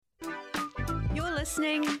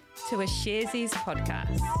listening to a Sharesies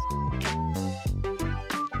podcast.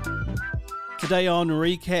 Today on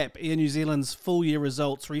Recap, Air New Zealand's full year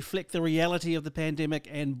results reflect the reality of the pandemic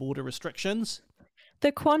and border restrictions.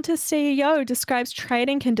 The Qantas CEO describes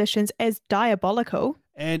trading conditions as diabolical.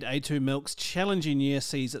 And A2 Milk's challenging year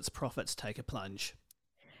sees its profits take a plunge.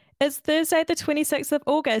 It's Thursday the 26th of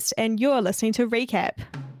August and you're listening to Recap.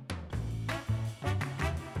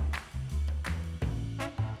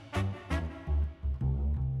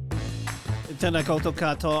 Tēnā koutou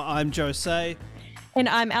katoa, I'm Jose. And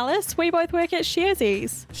I'm Alice. We both work at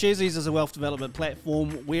Sharesies. Sharesies is a wealth development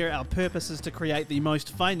platform where our purpose is to create the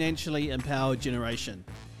most financially empowered generation.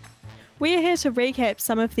 We are here to recap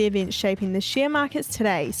some of the events shaping the share markets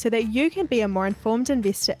today so that you can be a more informed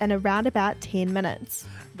investor in around about 10 minutes.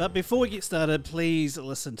 But before we get started, please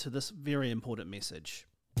listen to this very important message.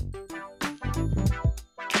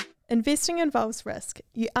 Investing involves risk.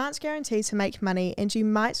 You aren't guaranteed to make money and you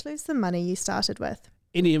might lose the money you started with.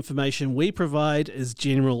 Any information we provide is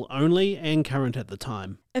general only and current at the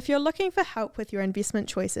time. If you're looking for help with your investment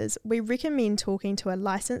choices, we recommend talking to a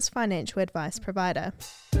licensed financial advice provider.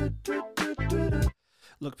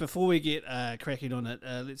 Look, before we get cracking on it,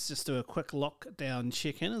 let's just do a quick lockdown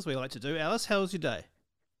check-in as we like to do. Alice, how was your day?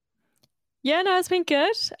 Yeah, no, it's been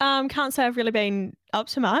good. Can't say I've really been up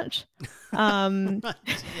to much. I'm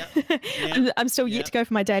still yet to go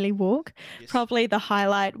for my daily walk. Yes. Probably the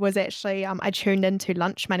highlight was actually I tuned into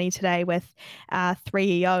Lunch Money today with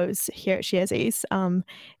three EOs here at Sharesies,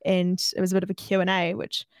 and it was a bit of a Q&A,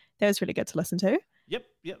 which that was really good to listen to. Yep,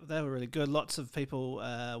 they were really good. Lots of people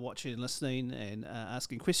watching and listening and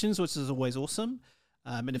asking questions, which is always awesome.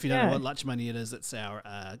 And if you don't know what Lunch Money it is, it's our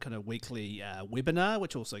kind of weekly webinar,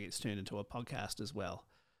 which also gets turned into a podcast as well.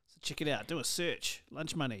 So check it out. Do a search.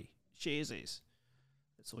 Lunch Money, Sharesies.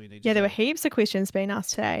 That's all you need to do. Yeah, there were heaps of questions being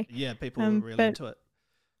asked today. Yeah, people were really into it.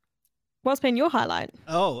 What's been your highlight?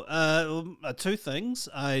 Two things.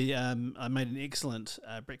 I made an excellent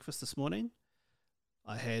breakfast this morning.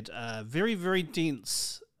 I had very, very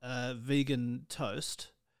dense vegan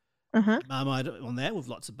toast. Marmite on that with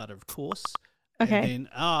lots of butter, of course. Okay. And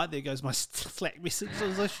then, there goes my Slack message.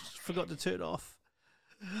 I forgot to turn it off.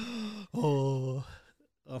 Oh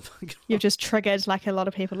my God. You've just triggered like a lot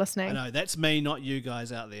of people listening. I know, that's me, not you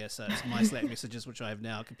guys out there. So it's my Slack messages, which I have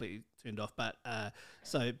now completely turned off. But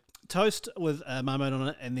so toast with marmite on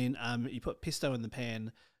it, and then you put pesto in the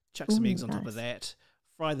pan, chuck some eggs on top of that,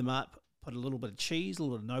 fry them up, put a little bit of cheese, a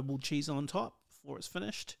little bit of noble cheese on top before it's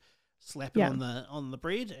finished, slap it on the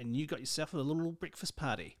bread, and you got yourself a little breakfast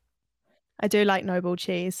party. I do like noble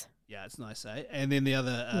cheese. Yeah, it's nice, eh? And then the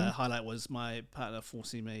other highlight was my partner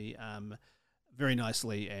forcing me very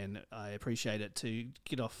nicely, and I appreciate it, to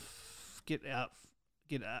get up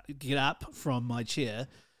from my chair,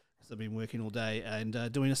 because I've been working all day, and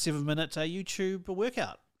doing a 7-minute YouTube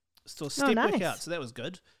workout. Still a step workout, so that was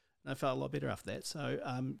good. And I felt a lot better after that. So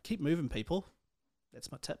keep moving, people.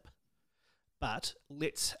 That's my tip. But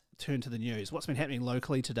let's turn to the news. What's been happening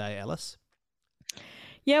locally today, Alice?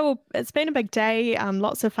 Yeah, well, it's been a big day.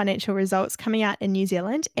 Lots of financial results coming out in New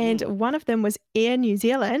Zealand, and one of them was Air New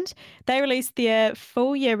Zealand. They released their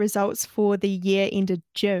full year results for the year ended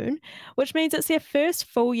June, which means it's their first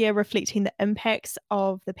full year reflecting the impacts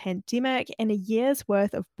of the pandemic and a year's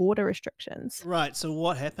worth of border restrictions. Right, so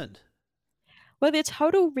what happened? Well, their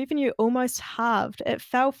total revenue almost halved. It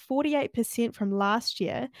fell 48% from last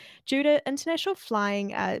year due to international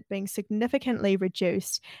flying being significantly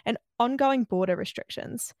reduced and ongoing border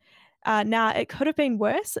restrictions. Now, it could have been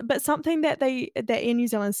worse, but something that Air New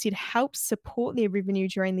Zealand said helped support their revenue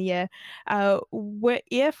during the year were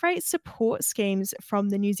air freight support schemes from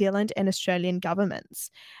the New Zealand and Australian governments.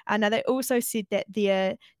 Now, they also said that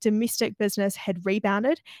their domestic business had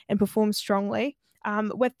rebounded and performed strongly,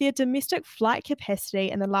 with their domestic flight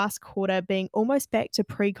capacity in the last quarter being almost back to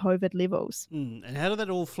pre-COVID levels. And how did that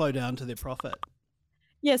all flow down to their profit?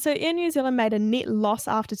 Yeah, so Air New Zealand made a net loss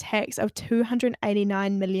after tax of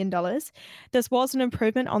 $289 million. This was an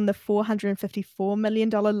improvement on the $454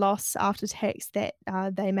 million loss after tax that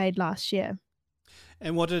they made last year.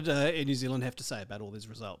 And what did Air New Zealand have to say about all these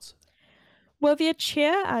results? Well, their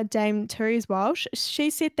chair, Dame Therese Walsh,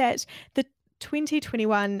 she said that the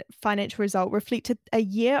 2021 financial result reflected a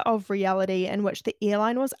year of reality in which the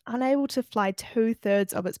airline was unable to fly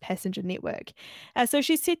 2/3 of its passenger network. So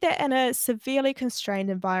she said that in a severely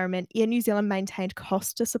constrained environment, Air New Zealand maintained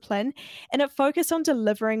cost discipline and it focused on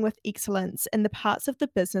delivering with excellence in the parts of the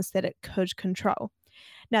business that it could control.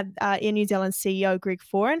 Now, Air New Zealand CEO Greg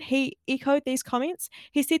Foran, he echoed these comments.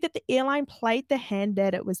 He said that the airline played the hand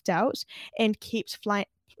that it was dealt and kept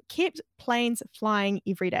kept planes flying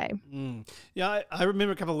every day. Yeah, I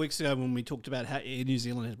remember a couple of weeks ago when we talked about how Air New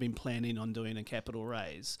Zealand had been planning on doing a capital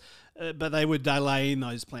raise, but they were delaying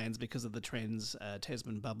those plans because of the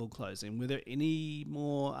Tasman bubble closing. Were there any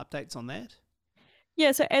more updates on that?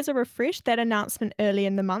 Yeah, so as a refresh, that announcement early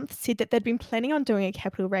in the month said that they'd been planning on doing a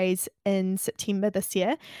capital raise in September this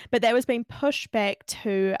year, but that was being pushed back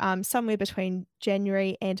to somewhere between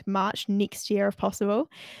January and March next year, if possible.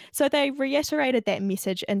 So they reiterated that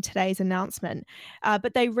message in today's announcement,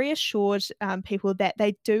 but they reassured people that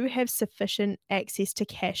they do have sufficient access to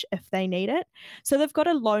cash if they need it. So they've got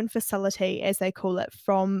a loan facility, as they call it,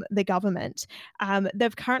 from the government.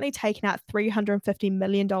 They've currently taken out $350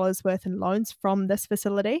 million worth in loans from this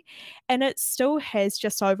facility, and it still has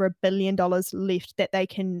just over $1 billion left that they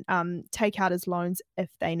can take out as loans if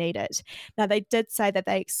they need it. Now, they did say that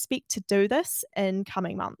they expect to do this in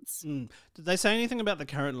coming months. Did they say anything about the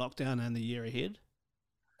current lockdown and the year ahead?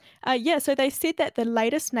 Yeah, so they said that the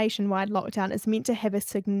latest nationwide lockdown is meant to have a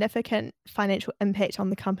significant financial impact on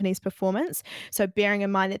the company's performance. So, bearing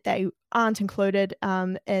in mind that they aren't included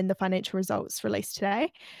in the financial results released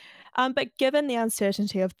today. But given the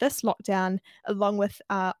uncertainty of this lockdown, along with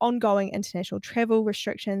ongoing international travel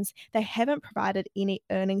restrictions, they haven't provided any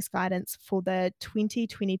earnings guidance for the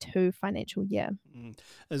 2022 financial year.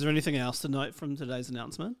 Is there anything else to note from today's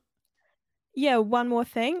announcement? Yeah, one more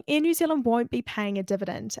thing. Air New Zealand won't be paying a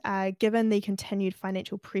dividend given the continued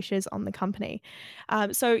financial pressures on the company.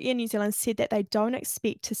 So, Air New Zealand said that they don't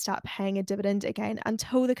expect to start paying a dividend again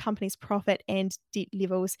until the company's profit and debt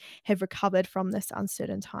levels have recovered from this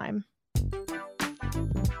uncertain time.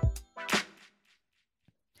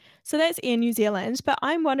 So that's Air New Zealand, but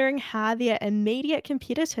I'm wondering how their immediate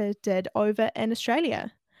competitor did over in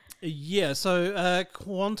Australia. Yeah, so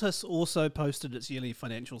Qantas also posted its yearly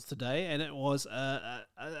financials today, and it was a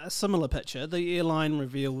similar picture. The airline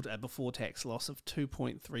revealed a before-tax loss of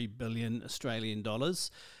 2.3 billion Australian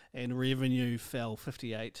dollars, and revenue fell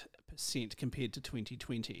 58% compared to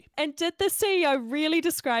 2020. And did the CEO really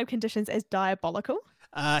describe conditions as diabolical?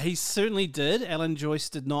 He certainly did. Alan Joyce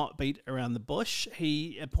did not beat around the bush.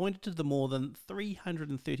 He pointed to the more than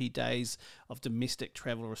 330 days of domestic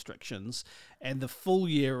travel restrictions and the full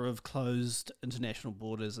year of closed international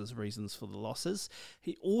borders as reasons for the losses.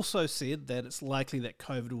 He also said that it's likely that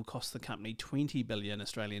COVID will cost the company 20 billion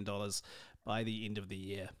Australian dollars by the end of the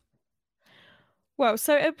year. Well,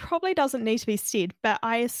 so it probably doesn't need to be said, but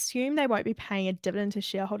I assume they won't be paying a dividend to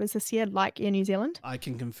shareholders this year like Air New Zealand. I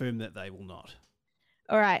can confirm that they will not.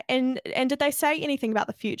 All right. And did they say anything about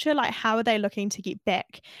the future? Like, how are they looking to get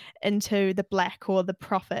back into the black or the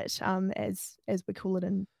profit, as we call it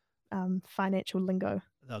in financial lingo?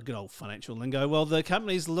 The good old financial lingo. Well, the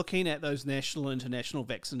company's looking at those national and international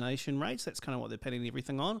vaccination rates. That's kind of what they're pinning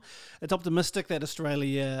everything on. It's optimistic that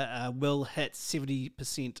Australia will hit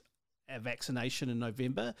 70% vaccination in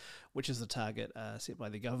November, which is the target set by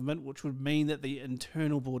the government, which would mean that the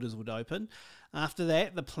internal borders would open. After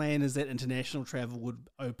that, the plan is that international travel would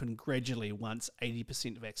open gradually once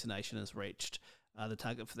 80% vaccination is reached, the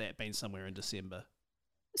target for that being somewhere in December.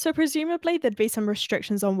 So presumably there'd be some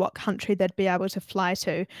restrictions on what country they'd be able to fly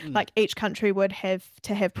to. Like each country would have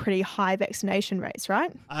to have pretty high vaccination rates,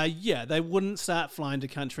 right? Yeah, they wouldn't start flying to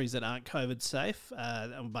countries that aren't COVID safe.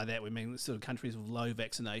 And by that we mean sort of countries with low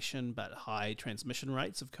vaccination but high transmission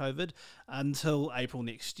rates of COVID until April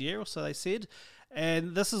next year, or so they said.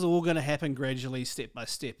 And this is all going to happen gradually, step by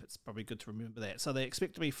step. It's probably good to remember that. So they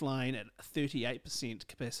expect to be flying at 38%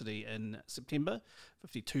 capacity in September,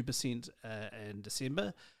 52% in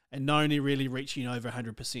December, and only really reaching over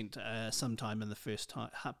 100% sometime in the first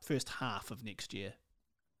half of next year.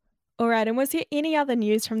 All right. And was there any other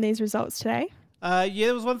news from these results today? Yeah,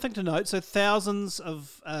 there was one thing to note. So thousands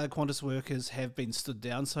of Qantas workers have been stood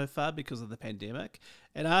down so far because of the pandemic.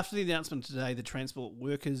 And after the announcement today, the Transport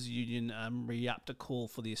Workers Union re-upped a call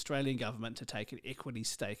for the Australian government to take an equity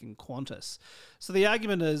stake in Qantas. So the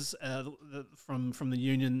argument is from the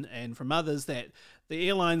union and from others that the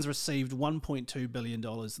airlines received $1.2 billion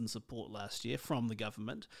in support last year from the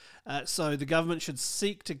government. So the government should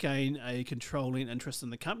seek to gain a controlling interest in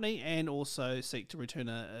the company and also seek to return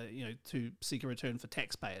a return for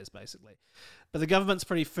taxpayers, basically. But the government's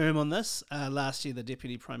pretty firm on this. Last year, the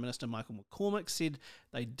Deputy Prime Minister, Michael McCormack, said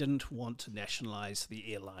they didn't want to nationalise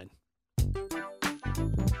the airline.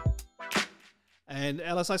 And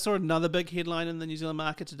Alice, I saw another big headline in the New Zealand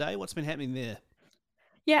market today. What's been happening there?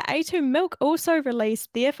 Yeah, A2 Milk also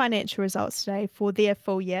released their financial results today for their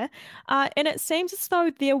full year. And it seems as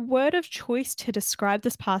though their word of choice to describe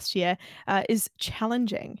this past year is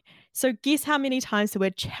challenging. So, guess how many times the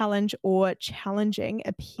word challenge or challenging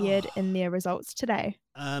appeared Oh, in their results today?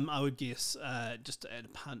 I would guess just at a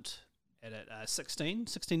punt at it 16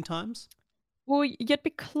 times. Well, you'd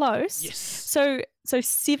be close. Yes. So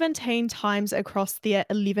 17 times across their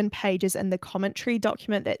 11 pages in the commentary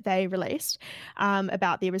document that they released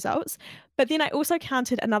about their results. But then I also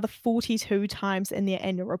counted another 42 times in their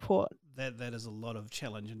annual report. That is a lot of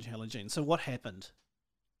challenge and challenging. So what happened?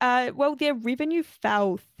 Well, their revenue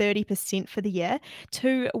fell 30% for the year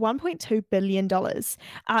to $1.2 billion.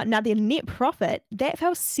 Now, their net profit, that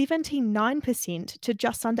fell 79% to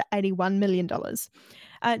just under $81 million.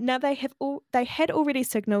 Now they had already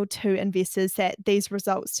signalled to investors that these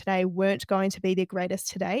results today weren't going to be their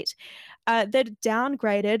greatest to date. They'd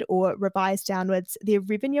downgraded or revised downwards their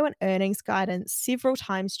revenue and earnings guidance several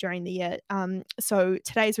times during the year. So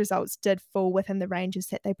today's results did fall within the ranges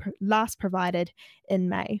that they last provided in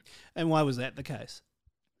May. And why was that the case?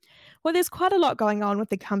 Well, there's quite a lot going on with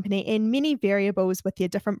the company and many variables with their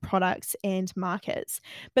different products and markets.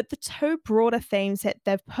 But the two broader themes that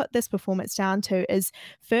they've put this performance down to is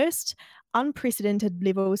first, unprecedented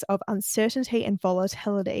levels of uncertainty and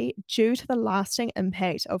volatility due to the lasting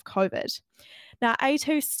impact of COVID. Now,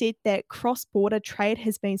 A2 said that cross border trade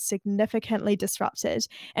has been significantly disrupted,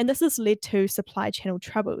 and this has led to supply channel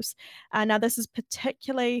troubles. Now, this is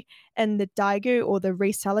particularly in the Daigou or the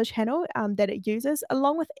reseller channel that it uses,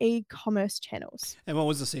 along with e commerce channels. And what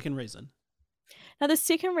was the second reason? Now, the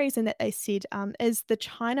second reason that they said is the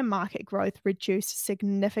China market growth reduced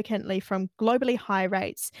significantly from globally high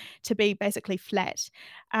rates to be basically flat.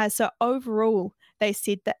 So, overall, they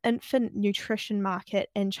said the infant nutrition market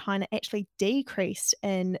in China actually decreased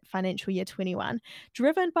in financial year 21,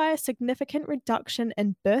 driven by a significant reduction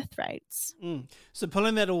in birth rates. So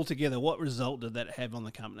pulling that all together, what result did that have on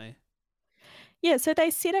the company? Yeah, so they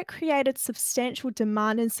said it created substantial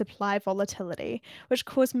demand and supply volatility, which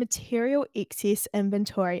caused material excess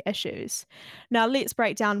inventory issues. Now, let's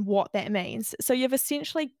break down what that means. So, you've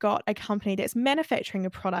essentially got a company that's manufacturing a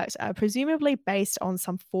product, presumably based on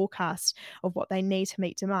some forecast of what they need to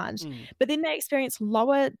meet demand, Mm. but then they experience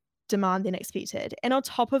lower demand than expected. And on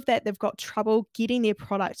top of that, they've got trouble getting their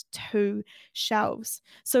product to shelves.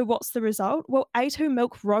 So what's the result? Well, A2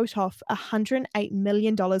 Milk wrote off $108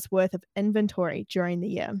 million worth of inventory during the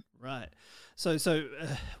year. Right. So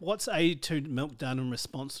what's A2 Milk done in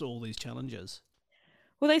response to all these challenges?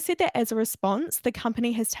 Well, they said that as a response, the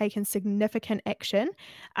company has taken significant action,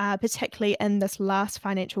 particularly in this last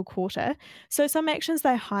financial quarter. So, some actions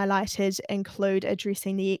they highlighted include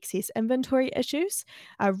addressing the excess inventory issues,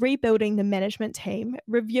 rebuilding the management team,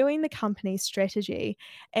 reviewing the company's strategy,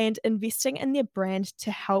 and investing in their brand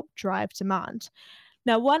to help drive demand.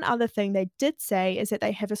 Now, one other thing they did say is that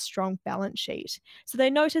they have a strong balance sheet. So they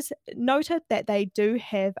noted that they do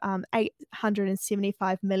have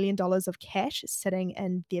 $875 million of cash sitting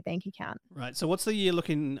in their bank account. Right. So what's the year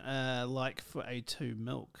looking like for A2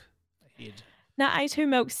 Milk ahead? Now, A2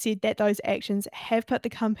 Milk said that those actions have put the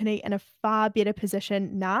company in a far better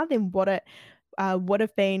position now than what it would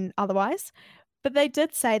have been otherwise. But they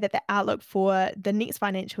did say that the outlook for the next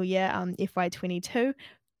financial year, FY22,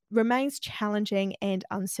 remains challenging and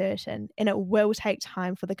uncertain, and it will take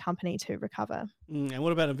time for the company to recover. And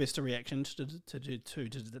what about investor reaction to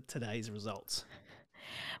today's results?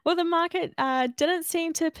 Well, the market didn't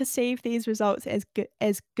seem to perceive these results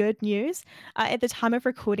as good news. At the time of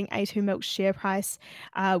recording, A2 Milk's share price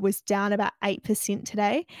was down about 8%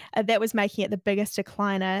 today. That was making it the biggest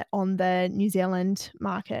decliner on the New Zealand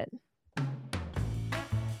market.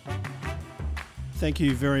 Thank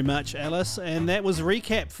you very much, Alice. And that was a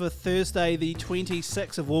recap for Thursday, the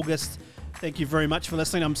 26th of August. Thank you very much for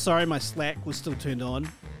listening. I'm sorry my Slack was still turned on.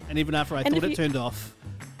 And even after I thought it turned off,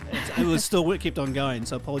 it kept on going.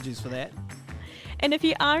 So apologies for that. And if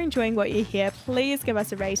you are enjoying what you hear, please give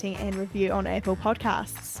us a rating and review on Apple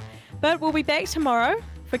Podcasts. But we'll be back tomorrow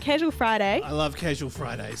for Casual Friday. I love Casual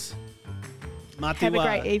Fridays. Have a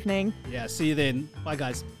great evening. Yeah, see you then. Bye,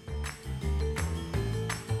 guys.